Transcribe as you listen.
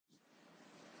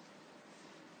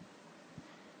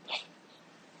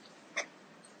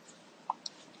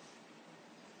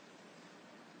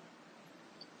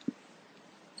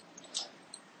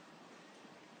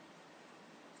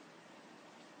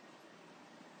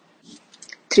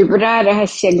త్రిపుర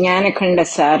రహస్య జ్ఞానఖండ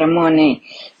సారము అనే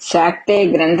శాక్తే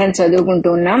గ్రంథం చదువుకుంటూ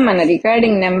ఉన్నాం. మన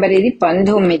రికార్డింగ్ నెంబర్ ఇది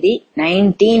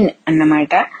 19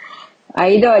 అన్నమాట.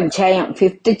 5వ అధ్యాయం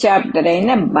 5th చాప్టర్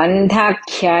అయిన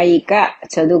బంధాఖ్యాయిక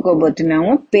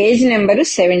చదువుకోబోతున్నాము. Page number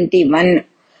 71.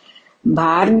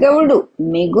 భార్గవుడు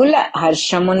మిగుల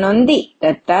హర్షమునొంది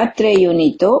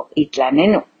దత్తాత్రేయునితో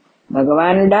ఇట్లనెను,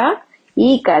 భగవానుడా,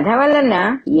 ఈ కథ వలన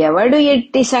ఎవడు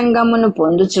ఎట్టి సంగమును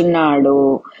పొందుచున్నాడో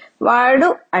వాడు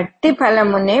అట్టి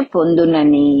ఫలమునే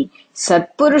పొందునని,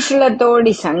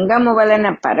 సత్పురుషులతోడి సంగము వలన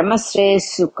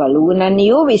పరమశ్రేయస్సు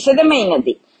కలుగుననియూ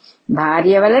విశదమైనది.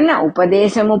 భార్య వలన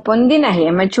ఉపదేశము పొందిన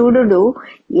హేమచూడు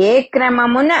ఏ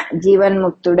క్రమమున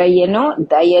జీవన్ముక్తుడయ్యనో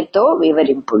దయతో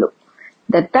వివరింపుడు.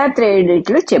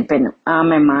 దత్తాత్రేయుడిట్లు చెప్పెను.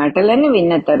 ఆమె మాటలను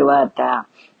విన్న తరువాత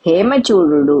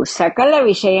హేమచూడు సకల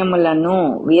విషయములను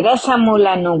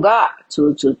విరసములనుగా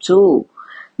చూచుచూ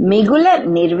మిగుల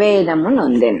నిర్వేదము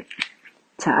నొందెను.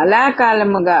 చాలా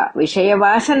కాలముగా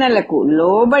విషయవాసనలకు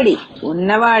లోబడి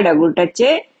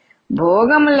ఉన్నవాడగుటచే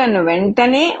భోగములను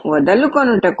వెంటనే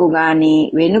వదులుకొనుటకు గాని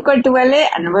వెనుకటి వలె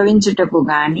అనుభవించుటకు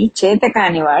గాని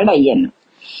చేతకాని వాడయ్యను.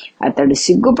 అతడు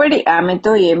సిగ్గుపడి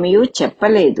ఆమెతో ఏమీయూ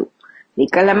చెప్పలేదు.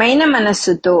 వికలమైన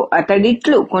మనస్సుతో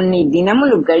అతడిట్లు కొన్ని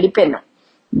దినములు గడిపెను.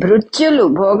 భృత్యులు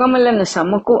భోగములను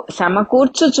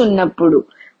సమకూర్చుచున్నప్పుడు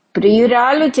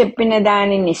ప్రియురాలు చెప్పిన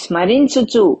దానిని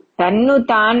స్మరించుచు తన్ను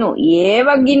తాను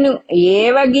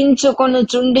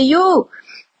ఏవగించుకొనుచుండియూ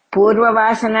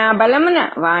పూర్వవాసనా బలమున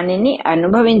వానిని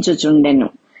అనుభవించుచుండెను.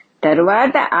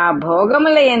 తరువాత ఆ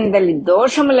భోగముల యందలి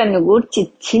దోషములను గూర్చి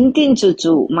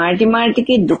చింతించుచు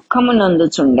మాటిమాటికి దుఃఖము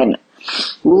నొందుచుండెను.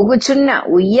 ఊగుచున్న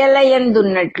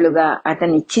ఉయ్యలయందున్నట్లుగా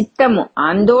అతని చిత్తము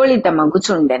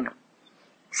ఆందోళితమగుచుండెను.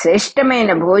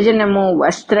 శ్రేష్టమైన భోజనము,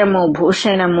 వస్త్రము,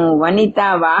 భూషణము, వనిత,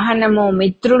 వాహనము,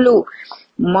 మిత్రులు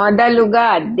మొదలుగా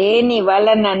దేని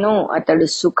వలనను అతడు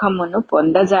సుఖమును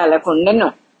పొందజాలకుండెను.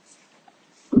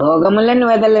 భోగములను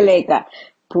వదలలేక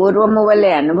పూర్వము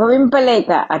వలె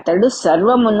అనుభవింపలేక అతడు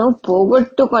సర్వమును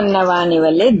పోగొట్టుకొన్నవాని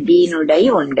వలె దీనుడై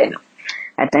ఉండెను.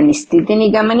 అతని స్థితిని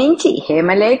గమనించి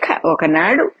హేమలేఖ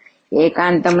ఒకనాడు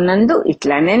ఏకాంతమునందు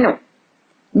ఇట్లనెను,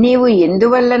 నీవు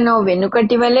ఎందువల్లనో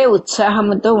వెనుకటి వలె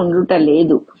ఉత్సాహముతో ఉండుట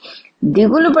లేదు.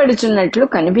 దిగులు పడుచున్నట్లు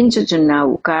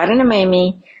కనిపించుచున్నావు. కారణమేమి?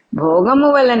 భోగము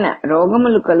వలన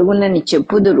రోగములు కలుగునని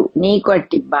చెప్పుదురు. నీకు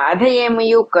అట్టి బాధ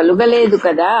ఏమయూ కలుగలేదు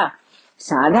కదా.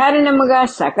 సాధారణముగా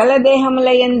సకల దేహముల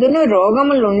యందును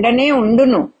రోగములుండనే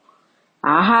ఉండును.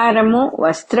 ఆహారము,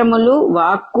 వస్త్రములు,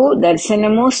 వాక్కు,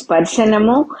 దర్శనము,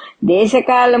 స్పర్శనము,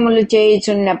 దేశకాలములు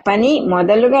చేయుచున్న పని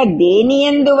మొదలుగా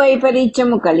దేనియందు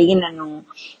వైపరీత్యము కలిగినను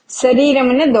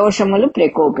శరీరమున దోషములు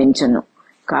ప్రకోపించును.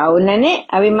 కావుననే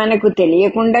అవి మనకు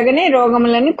తెలియకుండగానే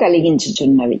రోగములను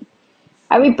కలిగించుచున్నవి.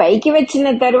 అవి పైకి వచ్చిన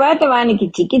తరువాత వానికి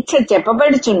చికిత్స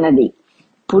చెప్పబడుచున్నది.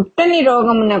 పుట్టని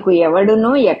రోగమునకు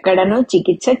ఎవడునూ ఎక్కడనూ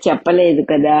చికిత్స చెప్పలేదు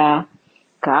కదా.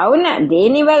 కావున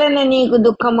దేని వలన నీకు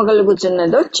దుఃఖము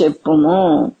కలుగుచున్నదో చెప్పుము.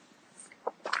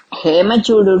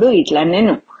 హేమచూడు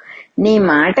ఇట్లనెను, నీ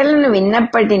మాటలను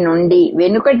విన్నప్పటి నుండి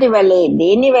వెనుకటి వలె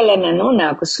దేని వలనను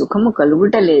నాకు సుఖము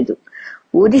కలుగుటలేదు.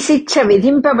 ఉరిశిక్ష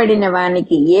విధింపబడిన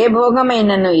వానికి ఏ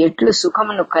భోగమైనను ఎట్లు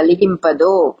సుఖమును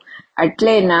కలిగింపదో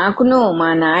అట్లే నాకును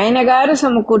మా నాయనగారు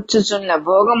సమకూర్చుచున్న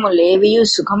భోగములేవియూ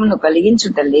సుఖమును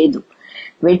కలిగించుటలేదు.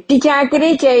 వెట్టి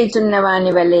చాకిరీ చేయుచున్న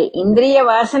వాని వలె ఇంద్రియ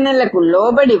వాసనలకు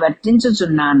లోబడి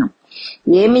వర్తించుచున్నాను.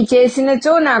 ఏమి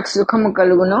చేసినచో నాకు సుఖము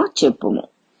కలుగునో చెప్పుము.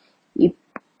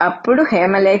 అప్పుడు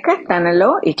హేమలేఖ తనలో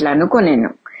ఇట్లనుకొనెను,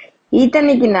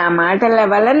 ఈతనికి నా మాటల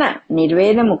వలన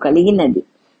నిర్వేదము కలిగినది.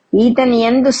 ఈతని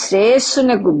యందు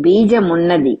శ్రేయస్సునకు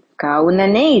బీజమున్నది.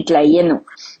 కావుననే ఇట్లయ్యను.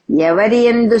 ఎవరి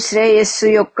యందు శ్రేయస్సు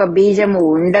యొక్క బీజము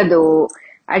ఉండదో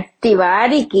అట్టి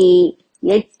వారికి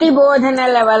ఎట్టి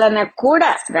బోధనల వలన కూడా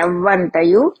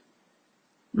రవ్వంతయు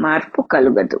మార్పు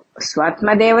కలుగదు.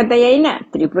 స్వాత్మదేవత అయిన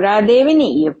త్రిపురాదేవిని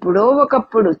ఎప్పుడో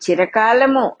ఒకప్పుడు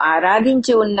చిరకాలము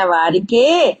ఆరాధించి ఉన్న వారికే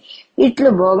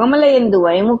ఇట్లు భోగముల యందు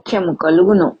వైముఖ్యము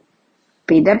కలుగును.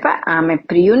 పిదప ఆమె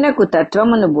ప్రియునకు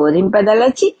తత్వమును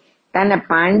బోధింపదలచి తన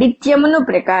పాండిత్యమును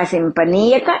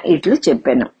ప్రకాశింపనీయక ఇట్లు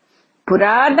చెప్పెను,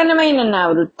 పురాతనమైన నా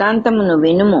వృత్తాంతమును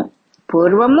వినుము.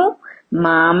 పూర్వము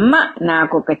మా అమ్మ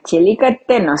నాకొక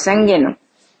చెలికత్తె నొసంగెను.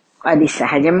 అది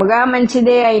సహజముగా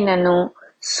మంచిదే అయినను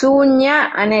శూన్య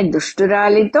అనే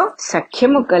దుష్టురాలితో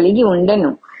సఖ్యము కలిగి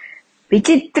ఉండెను.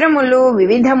 విచిత్రములు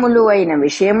వివిధములు అయిన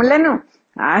విషయములను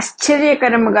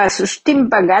ఆశ్చర్యకరముగా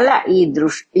సృష్టింపగల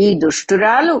ఈ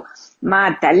దుష్టురాలు మా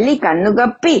తల్లి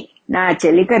కన్నుగప్పి నా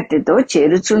చెలికత్తెతో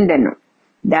చేరుచుండెను.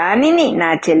 దానిని నా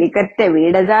చెలికత్తె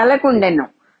వీడజాలకుండెను.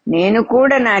 నేను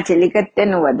కూడా నా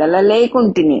చెలికత్తెను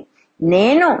వదలలేకుంటిని.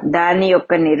 నేను దాని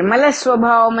యొక్క నిర్మల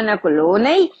స్వభావమునకు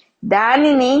లోనై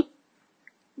దానిని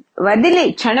వదిలి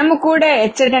క్షణము కూడా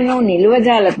ఎచ్చటను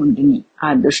నిలువజాలకుంటుని. ఆ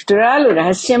దుష్టురాలు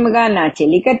రహస్యముగా నా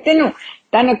చెలికత్తెను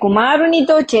తన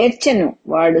కుమారునితో చేర్చెను.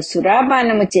 వాడు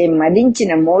సురాపానము చే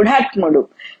మదించిన మూఢాత్ముడు.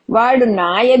 వాడు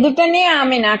నా ఎదుటనే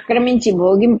ఆమెను ఆక్రమించి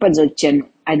భోగింపజొచ్చెను.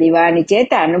 అది వాని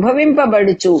చేత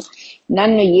అనుభవింపబడుచు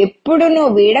నన్ను ఎప్పుడునూ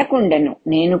వీడకుండెను.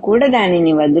 నేను కూడా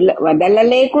దానిని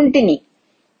వదలలేకుంటిని.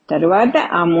 తరువాత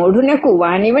ఆ మూఢునకు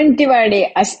వాని వంటి వాడే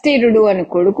అస్థిరుడు అని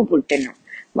కొడుకు పుట్టెను.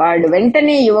 వాడు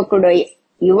వెంటనే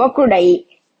యువకుడై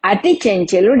అతి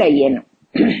చెంచలుడయ్యెను.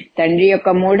 తండ్రి యొక్క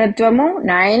మూఢత్వము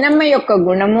నాయనమ్మ యొక్క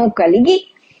గుణము కలిగి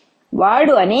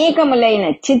వాడు అనేకములైన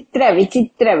చిత్ర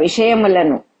విచిత్ర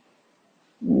విషయములను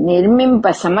నిర్మింప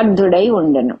సమర్థుడై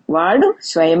ఉండెను. వాడు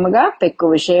స్వయముగా పెక్కు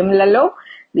విషయములలో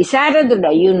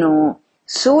విశారదుడయ్యును.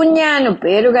 శూన్యాను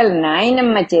పేరుగల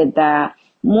నాయనమ్మ చేత,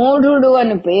 మూఢుడు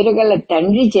అను పేరుగల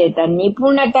తండ్రి చేత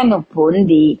నిపుణతను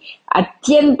పొంది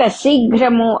అత్యంత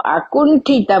శీఘ్రము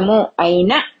అకుంఠితము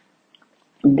అయిన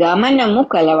గమనము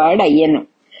కలవాడయ్యను.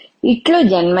 ఇట్లు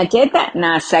జన్మచేత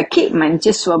నా సఖి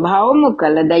మంచి స్వభావము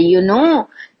కలదయ్యును.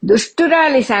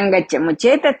 దుష్టురాలి సాంగత్యము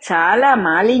చేత చాలా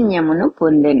మాలిన్యమును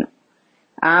పొందెను.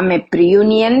 ఆమె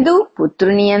ప్రియునియందు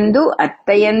పుత్రునియందు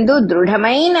అత్తయందు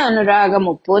దృఢమైన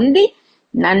అనురాగము పొంది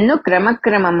నన్ను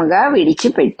క్రమక్రమముగా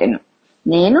విడిచిపెట్టెను.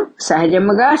 నేను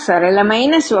సహజముగా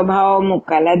సరళమైన స్వభావము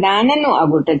కలదానను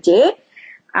అగుటచే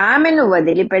ఆమెను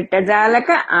వదిలిపెట్టజాలక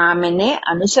ఆమెనే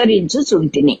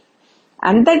అనుసరించుచుంటిని.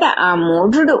 అంతటా ఆ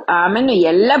మూఢుడు ఆమెను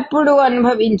ఎల్లప్పుడూ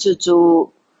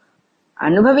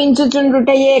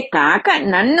అనుభవించుచుండుటయే కాక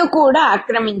నన్ను కూడా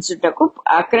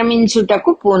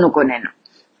ఆక్రమించుటకు పూనుకొనెను.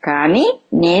 కాని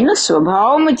నేను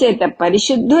స్వభావము చేత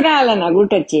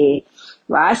పరిశుద్ధురాలనగుటచే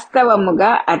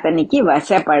వాస్తవముగా అతనికి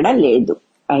వశపడలేదు.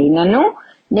 అయినను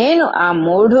నేను ఆ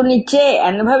మూఢునిచే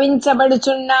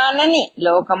అనుభవించబడుచున్నానని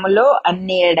లోకములో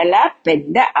అన్ని ఎడల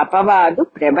పెద్ద అపవాదు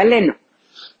ప్రబలెను.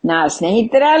 నా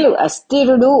స్నేహితురాలు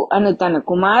అస్థిరుడు అను తన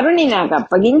కుమారుని నాకు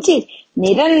అప్పగించి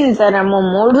నిరంతరము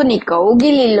మూఢుని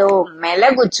కౌగిలిలో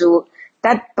మెలగుచు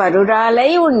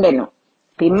తత్పరురాలై ఉండెను.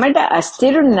 పిమ్మట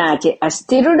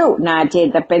అస్థిరుడు నా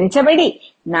చేత పెంచబడి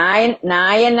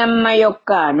నాయనమ్మ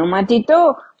యొక్క అనుమతితో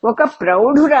ఒక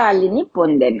ప్రౌఢురాలిని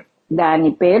పొందెను. దాని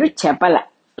పేరు చపల.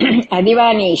 అది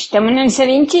వాని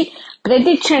ఇష్టముననుసరించి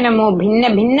ప్రతి క్షణము భిన్న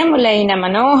భిన్నములైన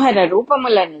మనోహర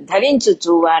రూపములను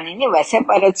ధరించుచు వానిని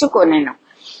వశపరచుకొనెను.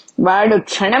 వాడు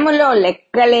క్షణములో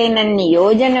లెక్కలేనన్ని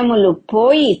యోజనములు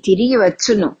పోయి తిరిగి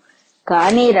వచ్చును.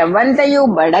 కాని రవ్వంతయు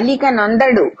బడలిక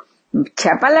నొందడు.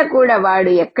 చపల కూడా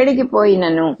వాడు ఎక్కడికి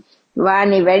పోయినను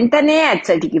వాని వెంటనే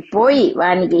అచ్చటికి పోయి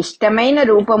వానికి ఇష్టమైన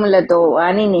రూపములతో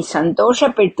వానిని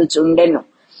సంతోషపెట్టుచుండెను.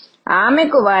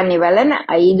 ఆమెకు వాని వలన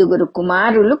 5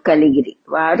 కుమారులు కలిగిరి.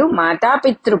 వారు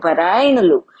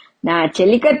మాతాపితృపరాయణులు. నా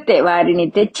చెలికత్తె వారిని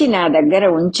తెచ్చి నా దగ్గర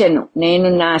ఉంచెను. నేను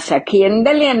నా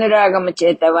సఖియందలి అనురాగము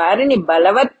చేత వారిని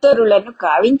బలవత్తరులను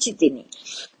కావించి తిని,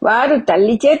 వారు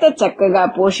తల్లి చేత చక్కగా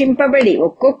పోషింపబడి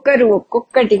ఒక్కొక్కరు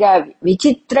ఒక్కొక్కటిగా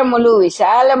విచిత్రములు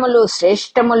విశాలములు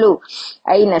శ్రేష్టములు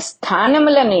అయిన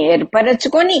స్థానములను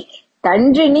ఏర్పరచుకొని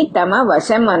తండ్రిని తమ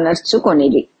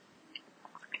వశమనర్చుకొనిరి.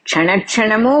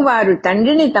 క్షణక్షణము వారు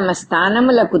తండ్రిని తమ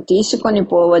స్థానములకు తీసుకొని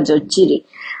పోవజొచ్చిరి.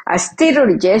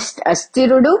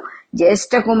 అస్థిరుడు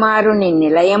జ్యేష్ఠ కుమారుని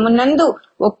నిలయమునందు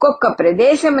ఒక్కొక్క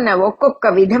ప్రదేశమున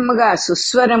ఒక్కొక్క విధముగా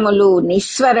సుస్వరములు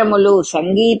నిస్వరములు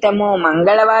సంగీతము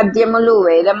మంగళవాద్యములు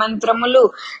వేదమంత్రములు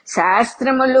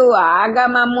శాస్త్రములు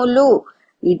ఆగమములు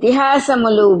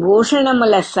ఇతిహాసములు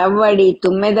భూషణముల సవ్వడి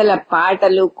తుమ్మెదల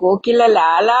పాటలు కోకిలల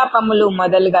ఆలాపములు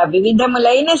మొదలుగా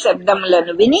వివిధములైన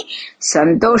శబ్దములను విని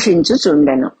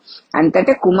సంతోషించుచుండెను. అంతట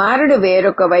కుమారుడు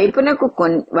వేరొక వైపునకు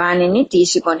వానిని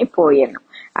తీసుకొని పోయెను.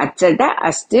 అచ్చట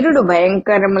అస్థిరుడు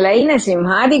భయంకరములైన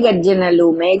సింహాది గర్జనలు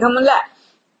మేఘముల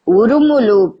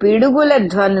ఉరుములు పిడుగుల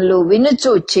ధ్వనులు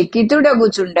వినుచు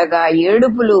చకితుడగుచుండగా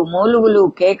ఏడుపులు మూలుగులు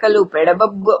కేకలు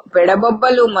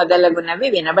పెడబొబ్బలు మొదలగునవి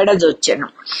వినబడజొచ్చెను.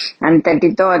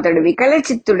 అంతటితో అతడు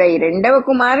వికలచిత్తుడై 2వ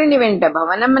కుమారుని వెంట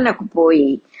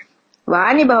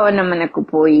వాని భవనమునకు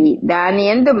పోయి దాని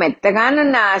యందు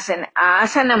మెత్తగానున్న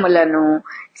ఆసనములను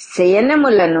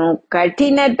శయనములను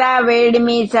కఠినత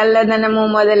వేడిమి చల్లదనము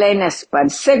మొదలైన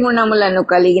స్పర్శ గుణములను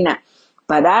కలిగిన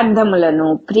పదార్థములను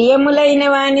ప్రియములైన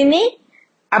వానిని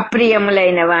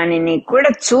అప్రియములైన వానిని కూడా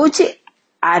చూచి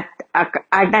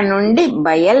అట నుండి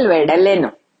బయల్వెడలెను.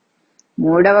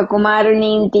 3వ కుమారుని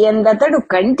ఇంటి యందతడు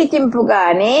కంటికింపుగా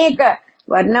అనేక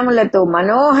వర్ణములతో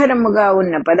మనోహరముగా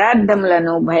ఉన్న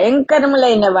పదార్థములను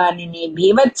భయంకరములైన వానిని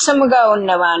భీభత్సముగా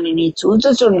ఉన్న వానిని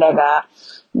చూచుచుండగా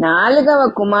 4వ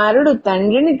కుమారుడు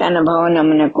తండ్రిని తన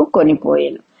భవనమునకు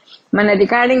కొనిపోయెను. మన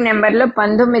రికార్డింగ్ నెంబర్లో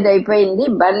 19 అయిపోయింది.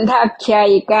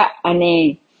 బంధాఖ్యాయిక అనే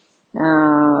ఆ,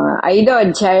 5వ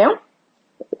అధ్యాయం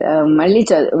మళ్ళీ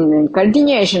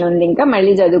కంటిన్యూయేషన్ ఉంది. ఇంకా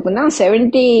మళ్ళీ చదువుకుందాం.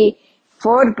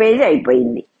 74 పేజ్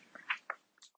అయిపోయింది.